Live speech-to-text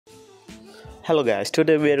Hello guys,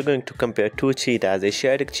 today we are going to compare two cheetahs,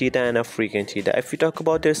 Asiatic cheetah and African cheetah. If we talk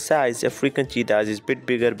about their size, African cheetahs is a bit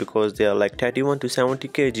bigger because they are like 31 to 70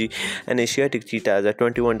 kg and Asiatic cheetahs are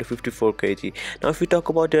 21 to 54 kg. Now if we talk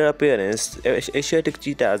about their appearance, Asiatic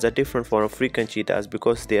cheetahs are different from African cheetahs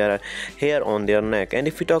because they are hair on their neck. And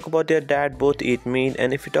if we talk about their diet, both eat meat.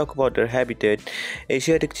 And if we talk about their habitat,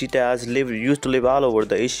 Asiatic cheetahs used to live all over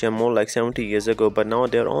the Asia more like 70 years ago, but now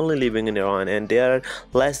they are only living in Iran and they are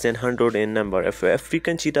less than 100 in number.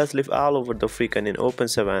 African cheetahs live all over the Africa in open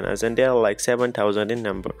savannas and they are like 7,000 in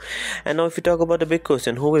number. And now if we talk about the big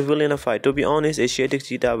question, who will win in a fight? To be honest, Asiatic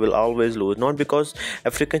cheetah will always lose, not because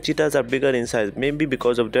African cheetahs are bigger in size, maybe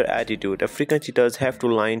because of their attitude. African cheetahs have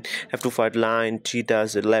to fight lion,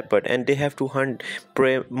 cheetahs, leopard, and they have to hunt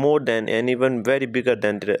prey more than and even very bigger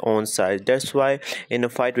than their own size. That's why in a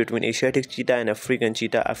fight between Asiatic cheetah and African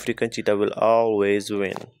cheetah will always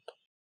win.